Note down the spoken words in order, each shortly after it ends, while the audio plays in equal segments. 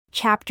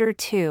Chapter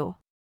 2.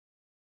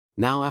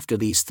 Now after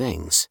these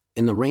things,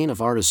 in the reign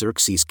of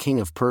Artaxerxes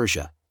king of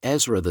Persia,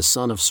 Ezra the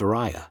son of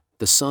Sariah,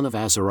 the son of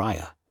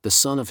Azariah, the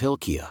son of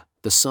Hilkiah,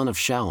 the son of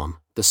Shallum,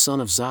 the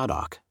son of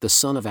Zadok, the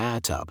son of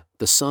Ahitub,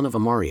 the son of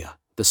Amariah,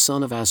 the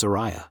son of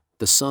Azariah,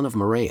 the son of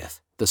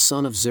Meraioth, the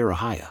son of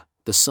Zerahiah,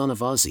 the son of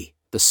Uzzi,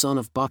 the son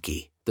of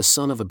Buki, the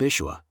son of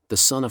Abishua, the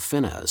son of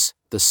Phinehas,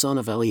 the son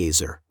of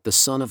Eleazar, the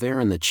son of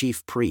Aaron the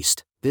chief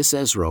priest, this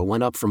Ezra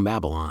went up from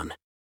Babylon.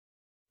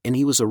 And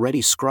he was a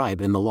ready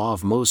scribe in the law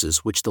of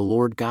Moses which the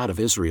Lord God of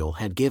Israel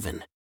had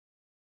given.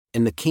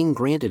 And the king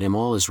granted him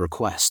all his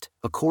request,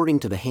 according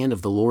to the hand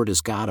of the Lord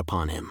his God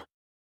upon him.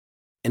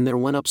 And there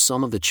went up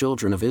some of the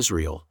children of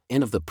Israel,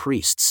 and of the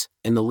priests,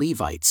 and the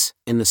Levites,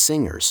 and the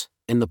singers,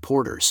 and the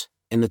porters,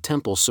 and the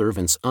temple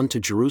servants unto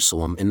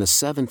Jerusalem in the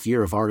 7th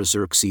year of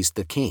Artaxerxes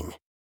the king.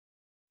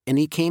 And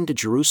he came to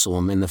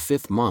Jerusalem in the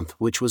 5th month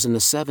which was in the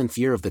 7th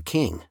year of the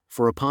king,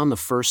 for upon the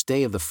 1st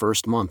day of the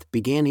 1st month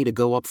began he to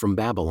go up from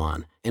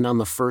Babylon, and on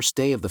the 1st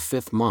day of the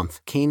 5th month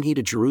came he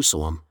to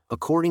Jerusalem,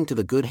 according to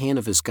the good hand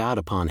of his God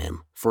upon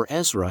him, for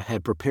Ezra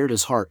had prepared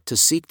his heart to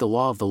seek the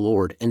law of the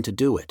Lord and to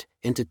do it,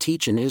 and to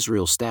teach in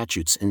Israel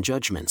statutes and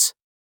judgments.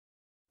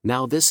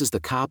 Now this is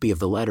the copy of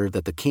the letter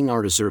that the king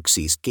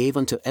Artaxerxes gave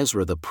unto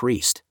Ezra the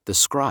priest, the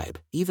scribe,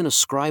 even a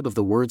scribe of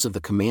the words of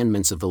the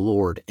commandments of the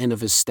Lord and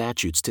of his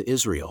statutes to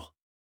Israel.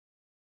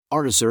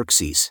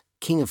 Artaxerxes,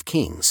 king of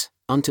kings,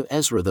 unto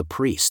Ezra the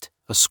priest,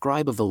 a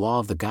scribe of the law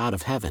of the God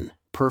of heaven,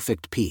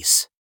 perfect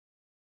peace.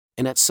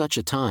 And at such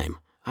a time,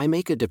 I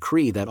make a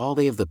decree that all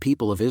they of the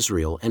people of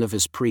Israel and of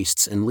his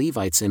priests and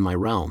Levites in my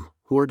realm,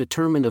 who are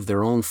determined of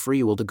their own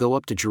free will to go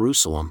up to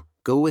Jerusalem,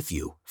 go with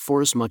you,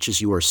 forasmuch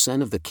as you are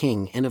sent of the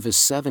king and of his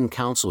 7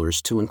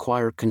 counselors to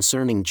inquire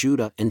concerning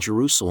Judah and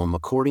Jerusalem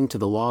according to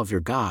the law of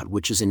your God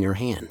which is in your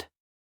hand.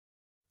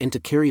 And to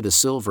carry the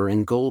silver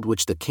and gold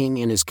which the king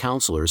and his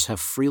counselors have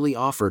freely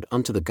offered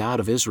unto the God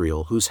of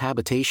Israel whose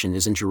habitation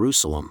is in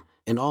Jerusalem,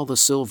 and all the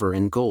silver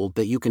and gold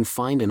that you can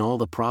find in all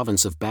the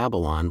province of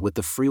Babylon with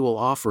the freewill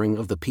offering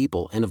of the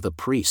people and of the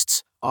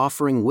priests,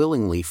 offering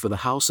willingly for the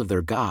house of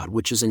their God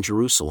which is in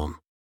Jerusalem.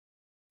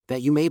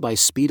 That you may buy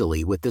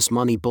speedily with this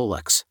money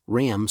bullocks,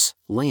 rams,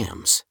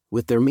 lambs,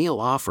 with their meal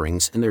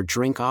offerings and their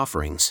drink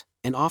offerings,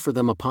 and offer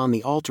them upon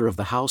the altar of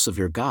the house of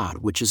your God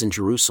which is in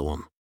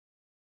Jerusalem.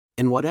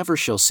 And whatever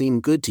shall seem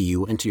good to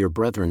you and to your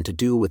brethren to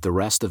do with the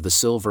rest of the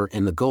silver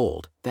and the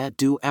gold, that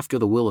do after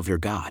the will of your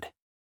God.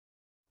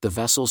 The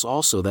vessels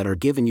also that are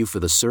given you for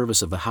the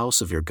service of the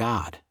house of your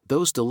God,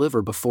 those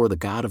deliver before the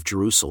God of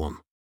Jerusalem.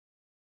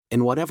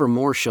 And whatever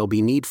more shall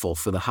be needful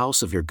for the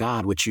house of your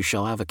God which you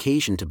shall have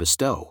occasion to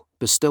bestow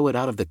it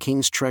out of the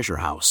king's treasure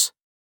house.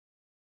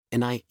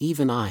 And I,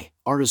 even I,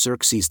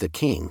 Artaxerxes the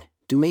king,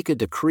 do make a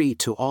decree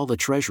to all the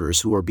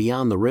treasurers who are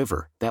beyond the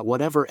river, that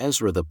whatever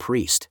Ezra the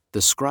priest,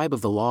 the scribe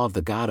of the law of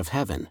the God of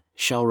heaven,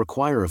 shall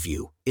require of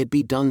you, it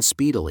be done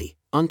speedily,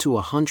 unto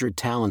 100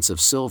 talents of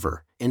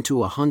silver, and to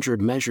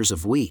 100 measures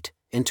of wheat,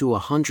 and to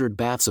 100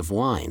 baths of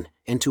wine,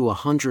 and to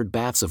 100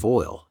 baths of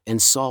oil,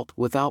 and salt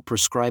without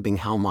prescribing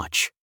how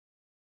much.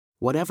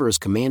 Whatever is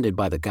commanded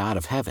by the God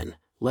of heaven,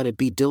 let it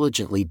be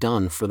diligently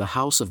done for the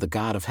house of the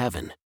God of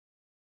heaven.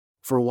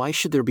 For why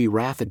should there be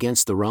wrath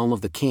against the realm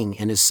of the king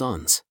and his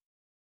sons?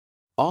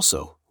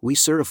 Also, we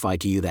certify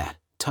to you that,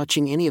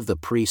 touching any of the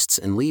priests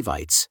and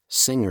Levites,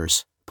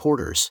 singers,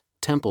 porters,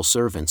 temple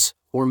servants,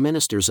 or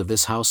ministers of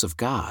this house of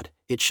God,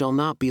 it shall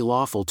not be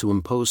lawful to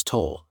impose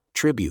toll,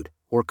 tribute,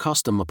 or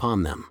custom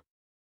upon them.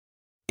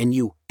 And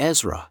you,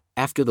 Ezra,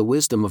 after the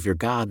wisdom of your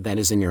God that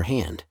is in your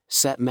hand,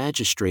 set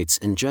magistrates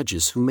and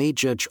judges who may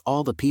judge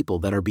all the people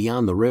that are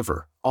beyond the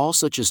river, all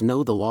such as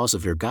know the laws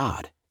of your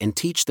God, and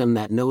teach them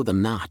that know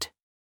them not.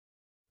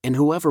 And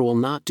whoever will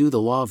not do the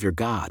law of your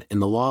God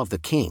and the law of the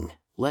king,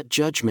 let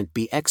judgment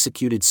be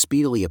executed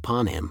speedily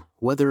upon him,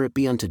 whether it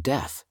be unto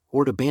death,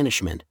 or to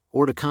banishment,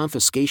 or to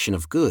confiscation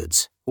of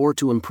goods, or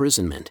to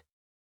imprisonment.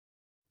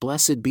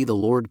 Blessed be the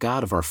Lord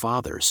God of our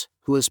fathers,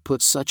 who has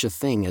put such a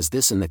thing as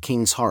this in the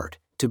king's heart,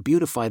 to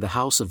beautify the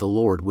house of the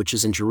Lord which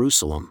is in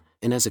Jerusalem,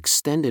 and has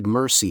extended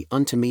mercy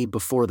unto me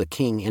before the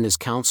king and his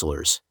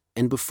counselors,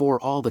 and before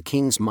all the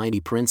king's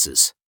mighty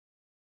princes.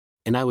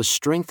 And I was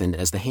strengthened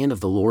as the hand of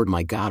the Lord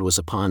my God was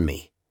upon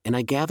me, and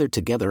I gathered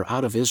together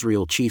out of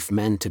Israel chief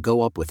men to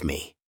go up with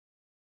me.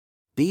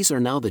 These are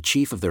now the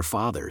chief of their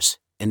fathers,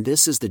 and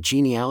this is the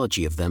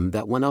genealogy of them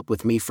that went up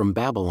with me from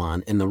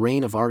Babylon in the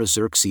reign of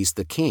Artaxerxes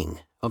the king,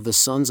 of the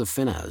sons of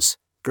Phinehas,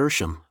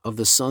 Gershom, of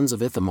the sons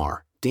of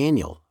Ithamar,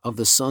 Daniel, of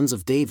the sons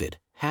of David,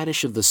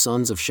 Haddish of the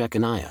sons of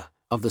Shechaniah,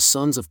 of the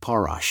sons of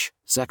Parash,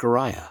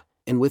 Zechariah,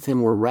 and with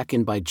him were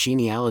reckoned by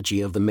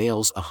genealogy of the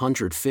males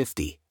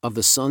 150, of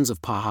the sons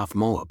of Pahath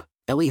Moab,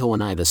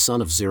 Elihoenai the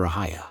son of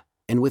Zerahiah,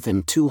 and with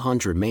him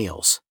 200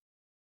 males.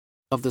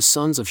 Of the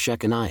sons of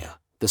Shechaniah,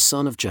 the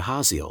son of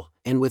Jahaziel,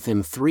 and with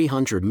him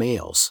 300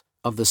 males,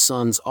 of the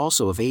sons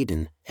also of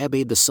Adin,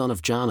 Ebed the son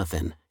of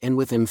Jonathan, and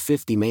with him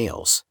 50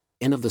 males,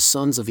 and of the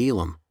sons of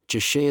Elam,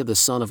 Jeshaiah the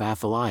son of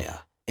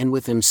Athaliah, and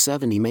with him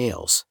 70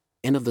 males,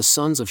 and of the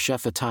sons of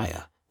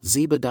Shephatiah,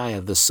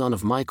 Zebadiah the son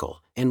of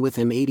Michael, and with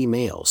him 80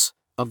 males.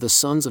 Of the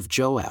sons of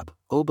Joab,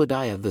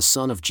 Obadiah the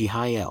son of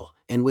Jehiel,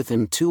 and with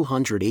him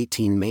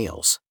 218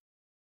 males.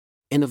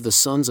 And of the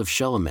sons of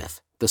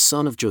Shelomith, the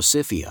son of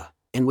Josiphiah,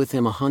 and with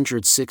him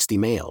 160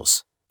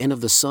 males. And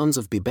of the sons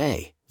of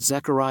Bebai,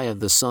 Zechariah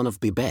the son of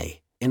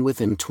Bebai, and with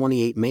him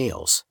 28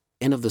 males.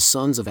 And of the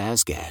sons of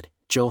Azgad,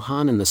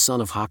 Johanan the son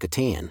of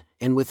Hakatan,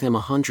 and with him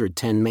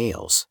 110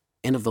 males.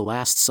 And of the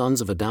last sons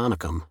of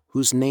Adonikam,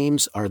 whose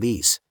names are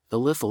these,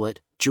 Eliphalet,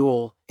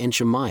 Joel, and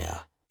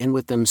Shemaiah, and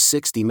with them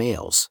 60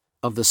 males.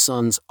 Of the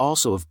sons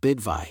also of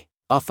Bidvi,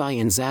 Uthai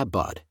and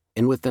Zabud,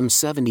 and with them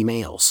 70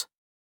 males.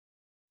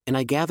 And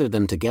I gathered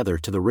them together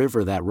to the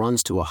river that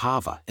runs to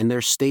Ahava, and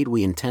there stayed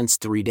we in tents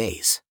 3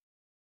 days.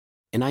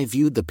 And I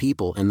viewed the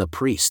people and the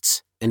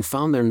priests, and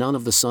found there none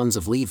of the sons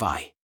of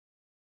Levi.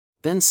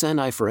 Then sent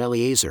I for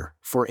Eleazar,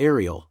 for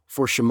Ariel,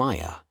 for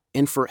Shemaiah,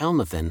 and for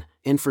Elnathan,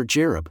 and for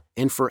Jerub,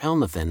 and for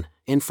Elnathan,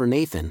 and for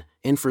Nathan,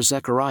 and for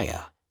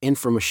Zechariah, and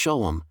for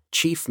Meshullam,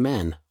 chief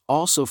men,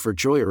 also for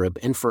Joiarib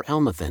and for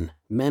Elnathan,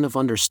 men of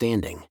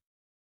understanding.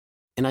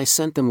 And I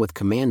sent them with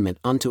commandment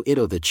unto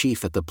Iddo the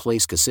chief at the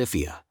place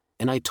Casiphia,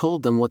 and I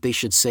told them what they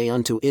should say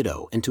unto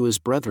Iddo and to his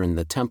brethren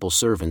the temple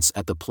servants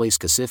at the place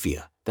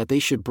Casiphia, that they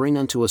should bring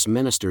unto us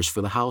ministers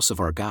for the house of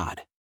our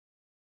God.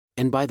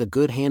 And by the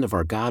good hand of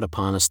our God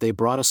upon us they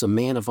brought us a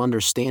man of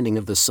understanding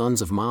of the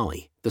sons of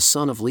Mali, the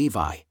son of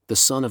Levi, the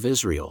son of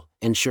Israel,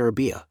 and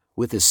Sherebiah,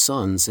 with his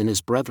sons and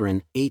his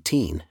brethren,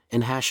 18,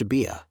 and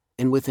Hashabiah,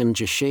 and with him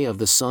Jeshaiah of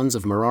the sons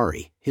of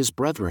Merari, his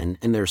brethren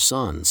and their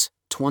sons,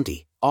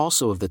 20,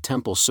 also of the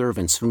temple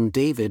servants whom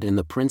David and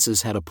the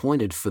princes had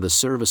appointed for the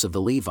service of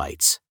the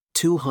Levites,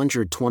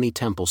 220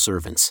 temple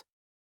servants.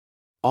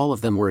 All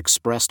of them were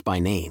expressed by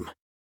name.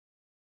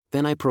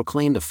 Then I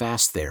proclaimed a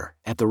fast there,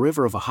 at the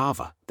river of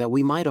Ahava, that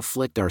we might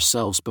afflict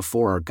ourselves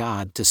before our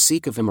God to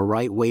seek of him a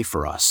right way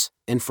for us,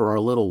 and for our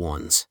little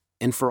ones,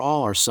 and for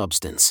all our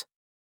substance.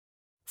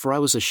 For I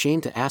was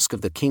ashamed to ask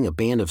of the king a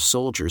band of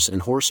soldiers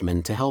and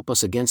horsemen to help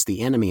us against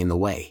the enemy in the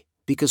way,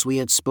 because we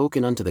had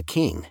spoken unto the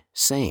king,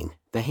 saying,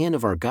 The hand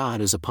of our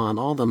God is upon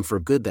all them for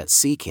good that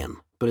seek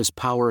him, but his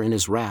power and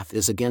his wrath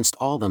is against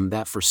all them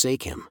that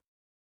forsake him.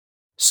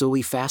 So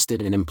we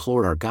fasted and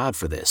implored our God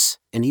for this,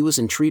 and he was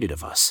entreated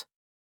of us.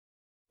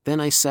 Then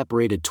I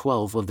separated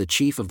 12 of the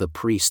chief of the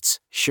priests,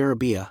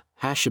 Sherebiah,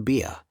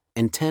 Hashabiah,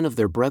 and 10 of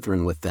their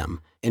brethren with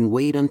them, and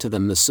weighed unto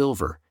them the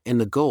silver, and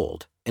the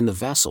gold, and the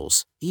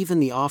vessels, even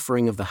the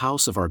offering of the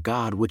house of our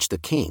God which the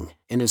king,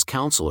 and his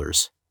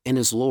counselors, and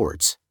his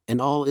lords,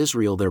 and all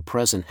Israel there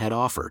present had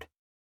offered.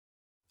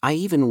 I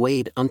even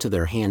weighed unto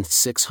their hand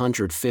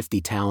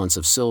 650 talents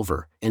of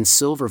silver, and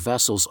silver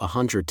vessels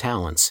 100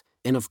 talents,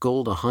 and of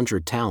gold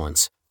 100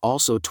 talents,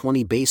 also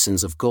 20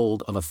 basins of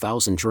gold of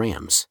 1,000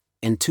 drams,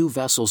 and 2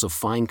 vessels of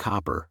fine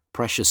copper,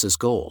 precious as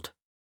gold.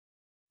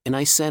 And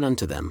I said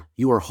unto them,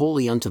 You are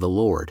holy unto the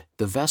Lord,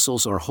 the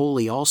vessels are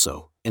holy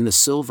also, and the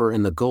silver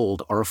and the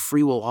gold are a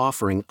freewill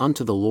offering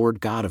unto the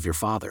Lord God of your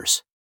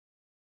fathers.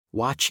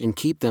 Watch and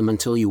keep them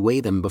until you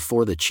weigh them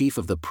before the chief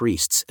of the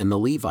priests and the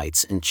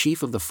Levites and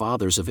chief of the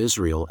fathers of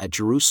Israel at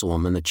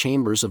Jerusalem in the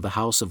chambers of the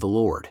house of the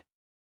Lord.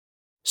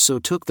 So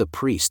took the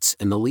priests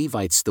and the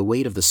Levites the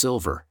weight of the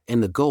silver,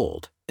 and the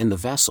gold, and the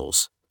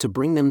vessels, to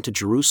bring them to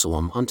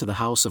Jerusalem unto the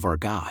house of our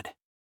God.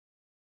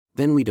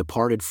 Then we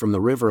departed from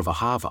the river of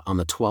Ahava on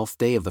the 12th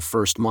day of the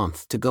first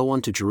month to go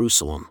unto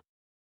Jerusalem.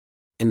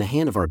 And the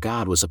hand of our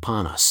God was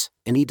upon us,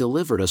 and he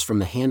delivered us from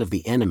the hand of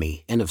the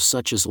enemy and of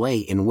such as lay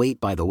in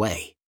wait by the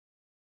way.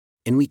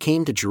 And we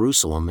came to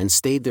Jerusalem and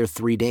stayed there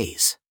 3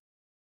 days.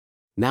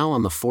 Now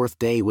on the 4th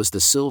day was the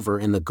silver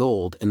and the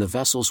gold and the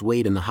vessels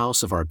weighed in the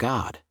house of our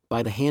God,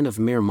 by the hand of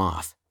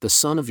Meremoth, the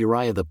son of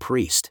Uriah the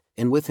priest,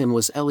 and with him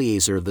was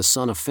Eleazar the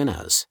son of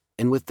Phinehas,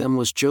 and with them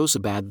was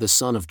Jozabad the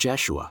son of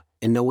Jeshua,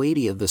 and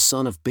Noadiah the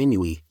son of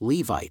Binnui,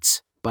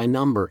 Levites, by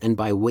number and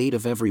by weight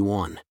of every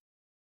one.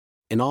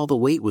 And all the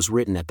weight was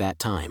written at that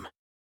time.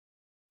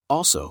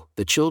 Also,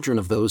 the children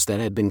of those that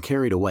had been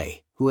carried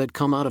away, who had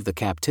come out of the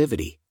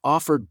captivity,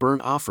 offered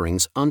burnt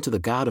offerings unto the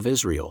God of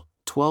Israel,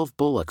 12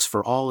 bullocks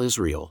for all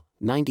Israel,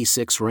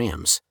 96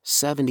 rams,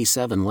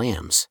 77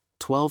 lambs,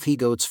 12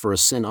 he-goats for a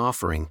sin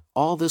offering,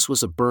 all this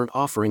was a burnt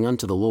offering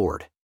unto the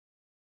Lord.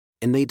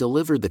 And they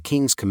delivered the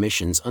king's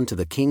commissions unto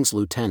the king's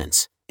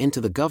lieutenants, and to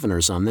the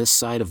governors on this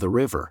side of the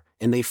river,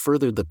 and they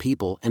furthered the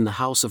people and the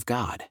house of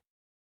God.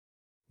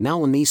 Now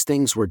when these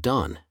things were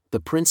done, the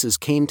princes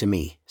came to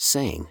me,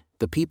 saying,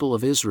 The people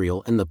of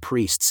Israel and the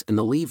priests and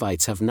the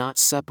Levites have not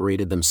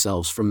separated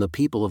themselves from the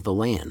people of the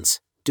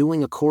lands,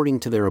 doing according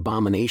to their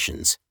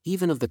abominations,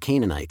 even of the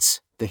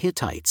Canaanites, the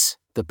Hittites,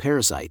 the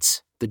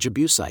Perizzites, the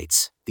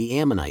Jebusites, the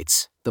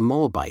Ammonites, the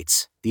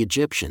Moabites, the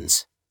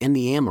Egyptians, and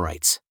the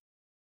Amorites.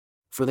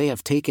 For they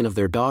have taken of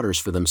their daughters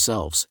for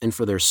themselves and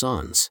for their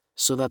sons,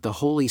 so that the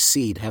holy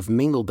seed have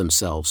mingled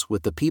themselves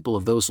with the people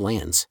of those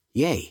lands,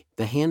 yea,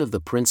 the hand of the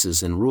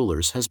princes and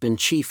rulers has been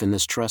chief in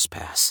this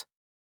trespass.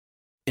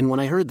 And when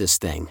I heard this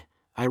thing,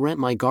 I rent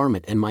my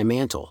garment and my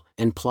mantle,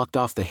 and plucked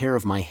off the hair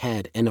of my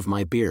head and of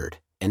my beard,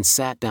 and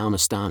sat down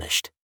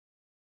astonished.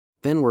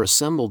 Then were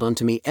assembled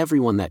unto me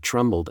everyone that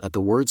trembled at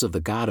the words of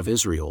the God of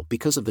Israel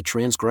because of the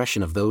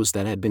transgression of those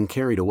that had been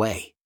carried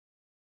away.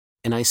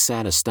 And I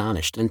sat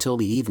astonished until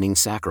the evening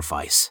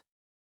sacrifice.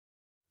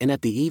 And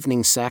at the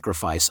evening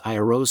sacrifice I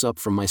arose up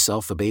from my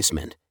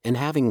self-abasement, and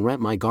having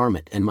rent my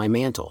garment and my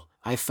mantle,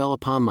 I fell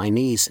upon my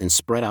knees and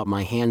spread out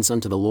my hands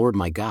unto the Lord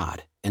my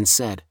God, and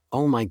said,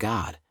 O my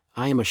God,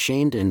 I am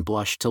ashamed and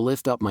blush to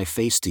lift up my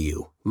face to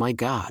you, my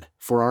God,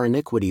 for our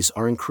iniquities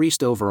are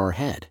increased over our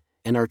head,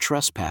 and our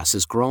trespass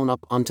is grown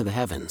up unto the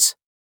heavens.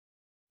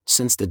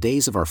 Since the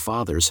days of our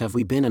fathers have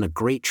we been in a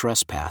great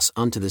trespass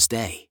unto this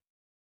day.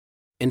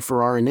 And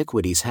for our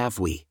iniquities have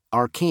we,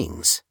 our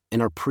kings,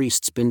 and our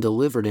priests been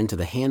delivered into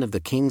the hand of the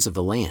kings of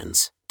the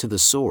lands, to the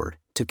sword,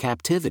 to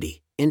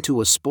captivity,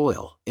 into a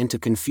spoil, into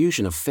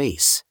confusion of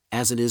face,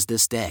 as it is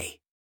this day.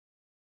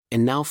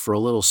 And now for a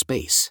little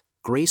space,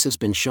 grace has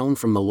been shown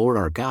from the Lord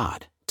our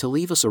God, to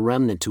leave us a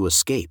remnant to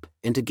escape,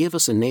 and to give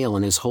us a nail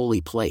in his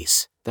holy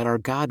place, that our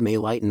God may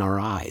lighten our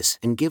eyes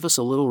and give us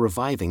a little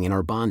reviving in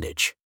our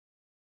bondage.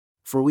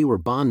 For we were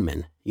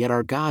bondmen, yet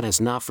our God has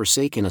not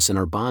forsaken us in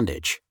our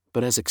bondage,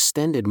 but has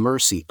extended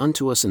mercy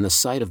unto us in the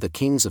sight of the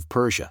kings of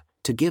Persia,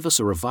 to give us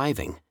a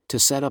reviving, to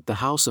set up the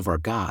house of our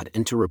God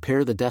and to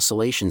repair the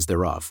desolations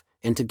thereof,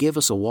 and to give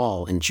us a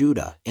wall in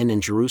Judah and in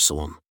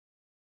Jerusalem.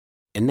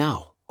 And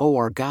now, O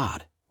our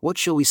God, what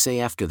shall we say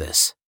after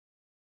this?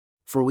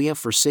 For we have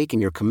forsaken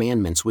your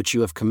commandments which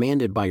you have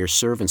commanded by your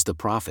servants the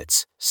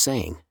prophets,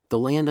 saying, The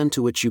land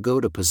unto which you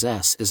go to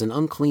possess is an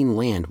unclean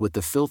land with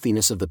the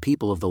filthiness of the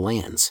people of the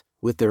lands,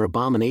 with their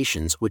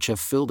abominations which have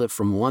filled it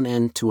from one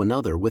end to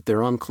another with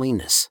their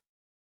uncleanness.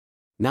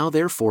 Now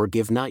therefore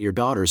give not your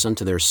daughters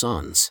unto their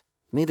sons,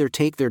 neither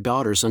take their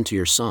daughters unto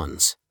your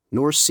sons,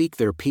 nor seek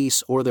their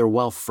peace or their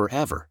wealth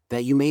forever,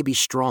 that you may be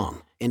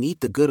strong, and eat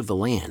the good of the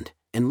land,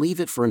 and leave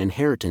it for an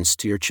inheritance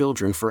to your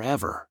children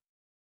forever.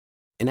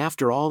 And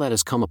after all that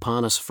has come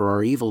upon us for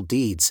our evil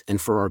deeds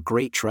and for our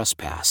great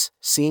trespass,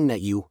 seeing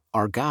that you,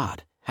 our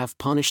God, have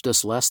punished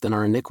us less than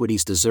our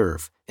iniquities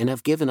deserve, and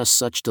have given us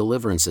such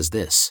deliverance as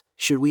this,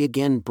 should we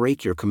again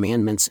break your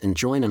commandments and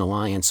join in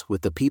alliance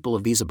with the people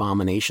of these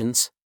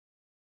abominations?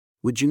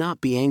 Would you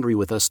not be angry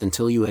with us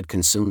until you had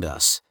consumed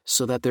us,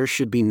 so that there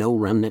should be no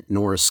remnant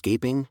nor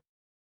escaping?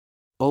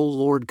 O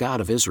Lord God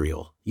of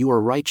Israel, you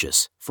are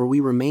righteous, for we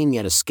remain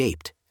yet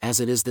escaped, as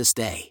it is this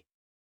day.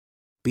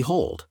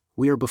 Behold,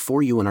 we are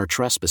before you in our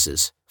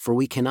trespasses, for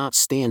we cannot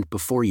stand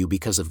before you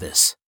because of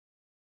this.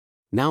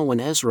 Now when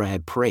Ezra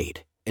had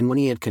prayed, and when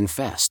he had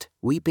confessed,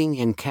 weeping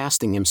and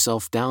casting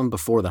himself down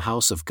before the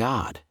house of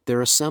God,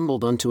 there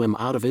assembled unto him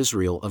out of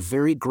Israel a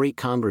very great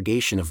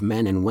congregation of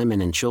men and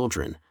women and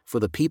children, for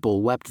the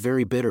people wept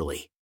very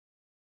bitterly.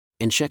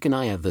 And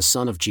Shechaniah the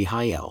son of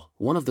Jehiel,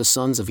 one of the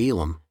sons of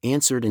Elam,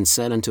 answered and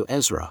said unto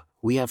Ezra,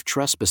 We have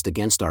trespassed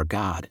against our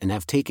God and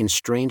have taken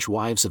strange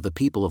wives of the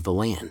people of the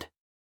land.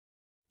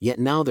 Yet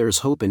now there is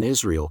hope in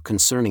Israel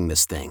concerning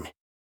this thing.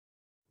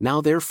 Now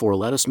therefore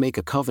let us make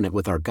a covenant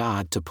with our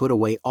God to put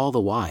away all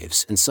the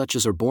wives and such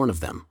as are born of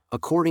them,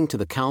 according to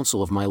the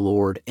counsel of my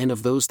Lord and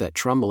of those that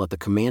tremble at the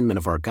commandment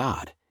of our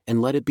God,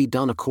 and let it be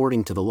done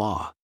according to the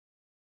law.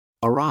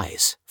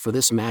 Arise, for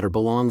this matter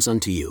belongs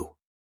unto you.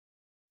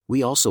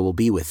 We also will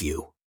be with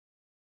you.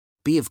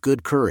 Be of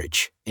good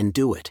courage, and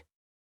do it.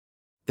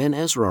 Then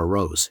Ezra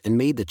arose and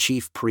made the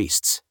chief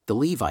priests, the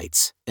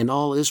Levites, and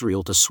all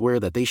Israel to swear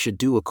that they should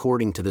do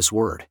according to this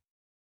word.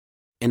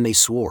 And they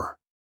swore.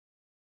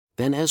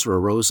 Then Ezra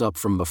rose up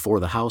from before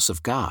the house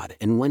of God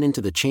and went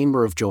into the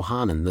chamber of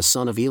Johanan the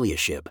son of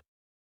Eliashib.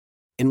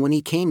 And when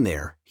he came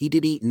there, he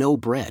did eat no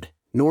bread,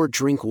 nor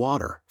drink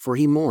water, for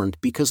he mourned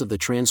because of the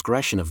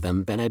transgression of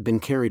them that had been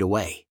carried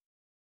away.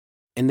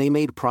 And they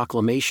made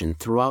proclamation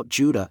throughout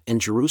Judah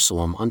and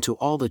Jerusalem unto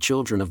all the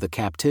children of the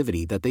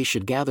captivity that they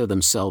should gather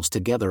themselves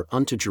together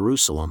unto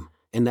Jerusalem,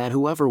 and that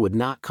whoever would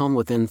not come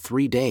within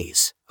 3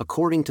 days,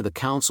 according to the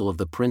counsel of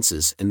the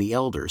princes and the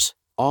elders,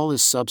 all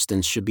his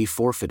substance should be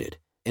forfeited,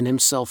 and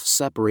himself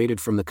separated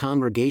from the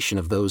congregation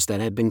of those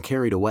that had been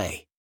carried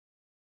away.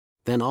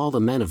 Then all the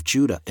men of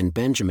Judah and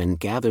Benjamin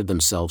gathered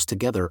themselves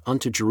together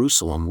unto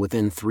Jerusalem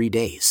within 3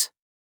 days.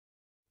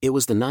 It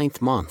was the 9th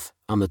month,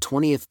 on the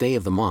 20th day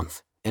of the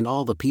month, and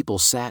all the people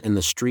sat in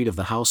the street of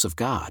the house of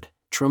God,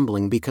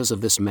 trembling because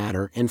of this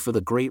matter and for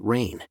the great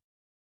rain.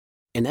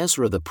 And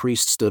Ezra the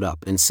priest stood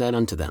up and said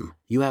unto them,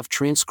 You have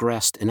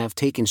transgressed and have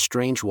taken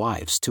strange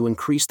wives to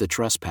increase the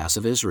trespass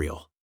of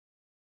Israel.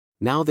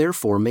 Now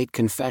therefore make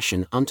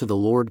confession unto the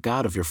Lord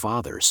God of your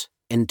fathers,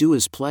 and do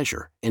his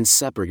pleasure, and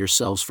separate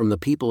yourselves from the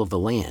people of the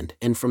land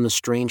and from the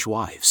strange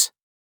wives.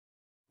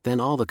 Then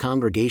all the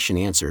congregation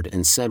answered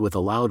and said with a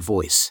loud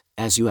voice,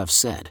 As you have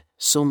said,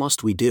 so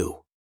must we do.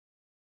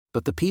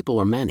 But the people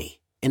are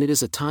many, and it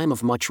is a time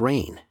of much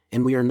rain,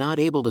 and we are not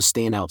able to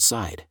stand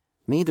outside,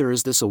 neither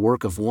is this a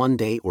work of 1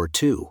 day or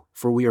 2,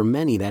 for we are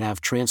many that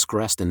have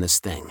transgressed in this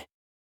thing.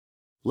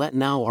 Let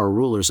now our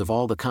rulers of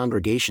all the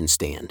congregation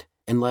stand,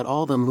 and let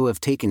all them who have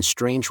taken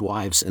strange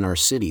wives in our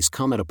cities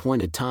come at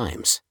appointed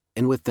times,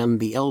 and with them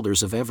the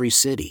elders of every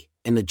city,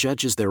 and the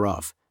judges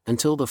thereof,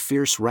 until the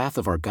fierce wrath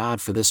of our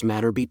God for this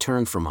matter be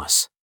turned from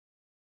us.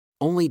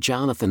 Only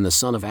Jonathan the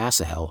son of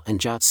Asahel and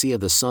Jotsiah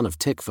the son of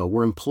Tikvah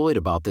were employed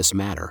about this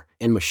matter,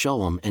 and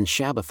Meshullam and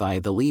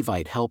Shabbathai the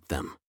Levite helped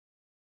them.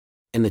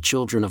 And the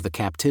children of the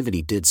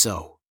captivity did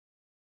so.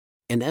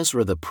 And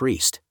Ezra the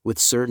priest, with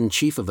certain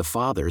chief of the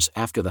fathers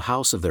after the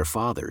house of their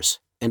fathers,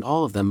 and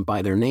all of them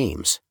by their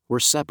names, were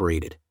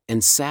separated,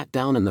 and sat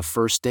down in the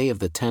first day of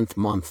the 10th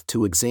month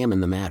to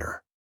examine the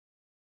matter.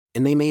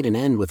 And they made an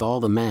end with all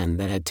the men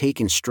that had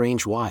taken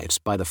strange wives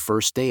by the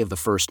first day of the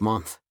first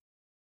month.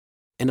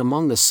 And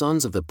among the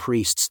sons of the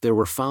priests there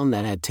were found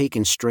that had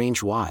taken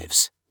strange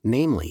wives,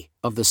 namely,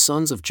 of the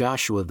sons of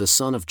Joshua the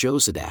son of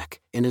Jozadak,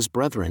 and his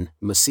brethren,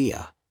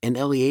 Maaseiah, and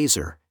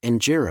Eleazar, and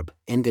Jerib,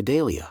 and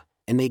Gedaliah,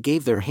 and they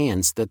gave their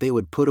hands that they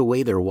would put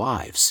away their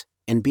wives,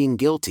 and being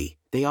guilty,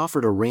 they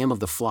offered a ram of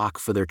the flock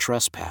for their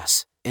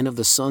trespass, and of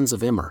the sons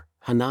of Immer,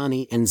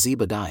 Hanani and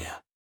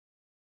Zebadiah.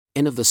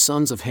 And of the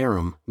sons of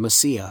Harum,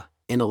 Maaseiah,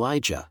 and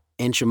Elijah,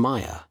 and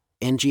Shemaiah,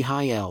 and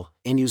Jehiel,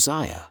 and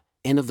Uzziah,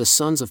 and of the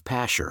sons of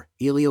Pashur,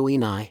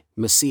 Elioenai,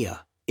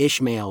 Maaseiah,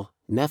 Ishmael,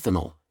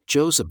 Nethanel,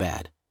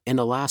 Jozabad, and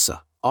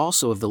Elasa,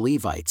 also of the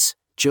Levites,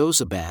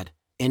 Jozabad,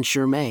 and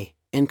Shirmei,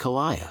 and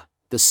Kaliah,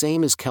 the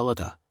same as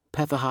Kelita,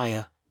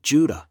 Pethahiah,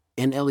 Judah,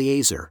 and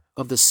Eleazar,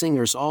 of the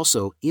singers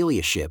also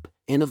Eliashib,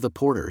 and of the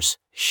porters,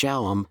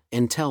 Shallum,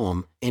 and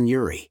Telem, and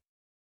Uri.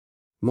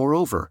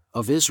 Moreover,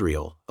 of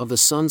Israel, of the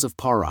sons of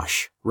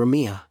Parash,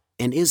 Ramiah,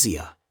 and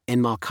Izziah,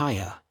 and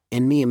Malchiah,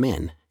 and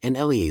Meamin, and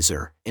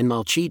Eleazar, and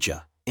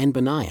Malchijah, and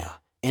Benaiah,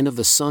 and of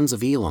the sons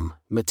of Elam,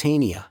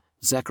 Mattaniah,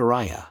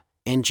 Zechariah,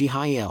 and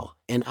Jehiel,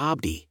 and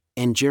Abdi,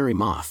 and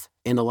Jerimoth,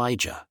 and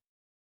Elijah.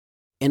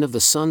 And of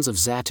the sons of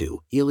Zattu,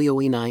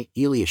 Elioenai,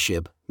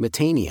 Eliashib,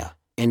 Mattaniah,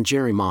 and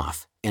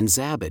Jerimoth, and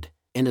Zabad,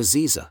 and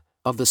Aziza,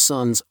 of the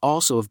sons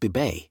also of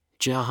Bebai,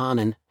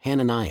 Jehanan,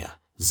 Hananiah,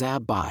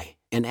 Zabbai,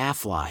 and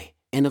Athli,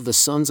 and of the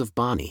sons of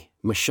Bani,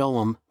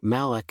 Meshullam,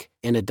 Malach,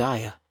 and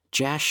Adiah,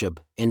 Jashub,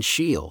 and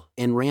Sheel,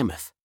 and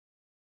Ramoth.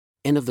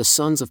 And of the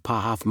sons of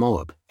Pahath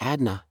Moab,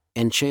 Adnah,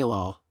 and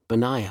Chalal,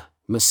 Benaiah,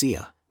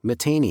 Maaseiah,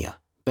 Mattaniah,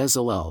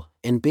 Bezalel,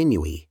 and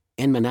Binui,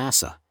 and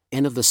Manasseh,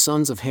 and of the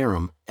sons of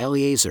Harum,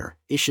 Eleazar,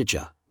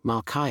 Ishijah,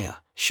 Malchiah,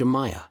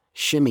 Shemaiah,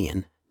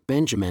 Shimeon,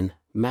 Benjamin,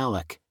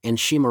 Malach, and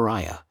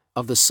Shemariah,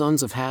 of the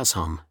sons of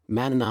Hazhum,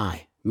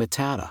 Madani,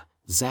 Mattada,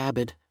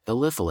 Zabad,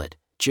 Eliphalet,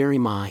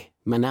 Jeremiah,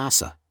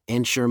 Manasseh,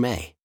 and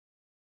Shirmei.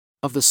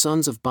 Of the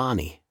sons of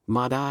Bani,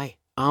 Madai,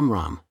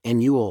 Amram,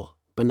 and Uel,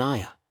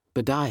 Benaiah,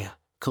 Bediah,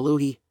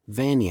 Kaluhi,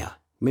 Vania,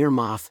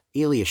 Mirmoth,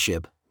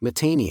 Eliashib,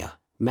 Mattaniah,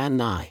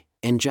 Matani,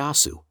 and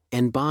Jasu,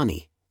 and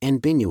Bani,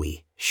 and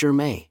Binui,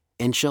 Shirmei,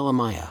 and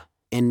Shelemiah,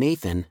 and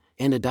Nathan,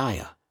 and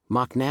Adiah,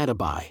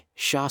 Machnadabai,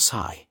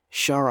 Shashai,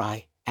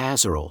 Sharai,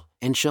 Azarel,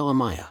 and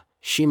Shelemiah,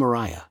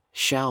 Shemariah,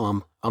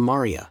 Shallum,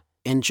 Amariah,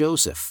 and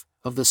Joseph,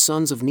 of the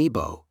sons of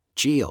Nebo,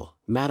 Jeel,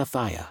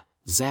 Mattathiah,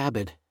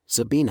 Zabad,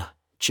 Zabina,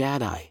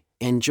 Jaddai,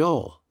 and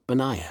Joel,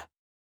 Benaiah.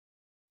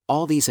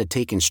 All these had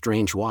taken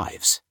strange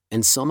wives,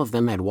 and some of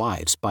them had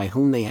wives by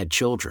whom they had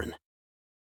children,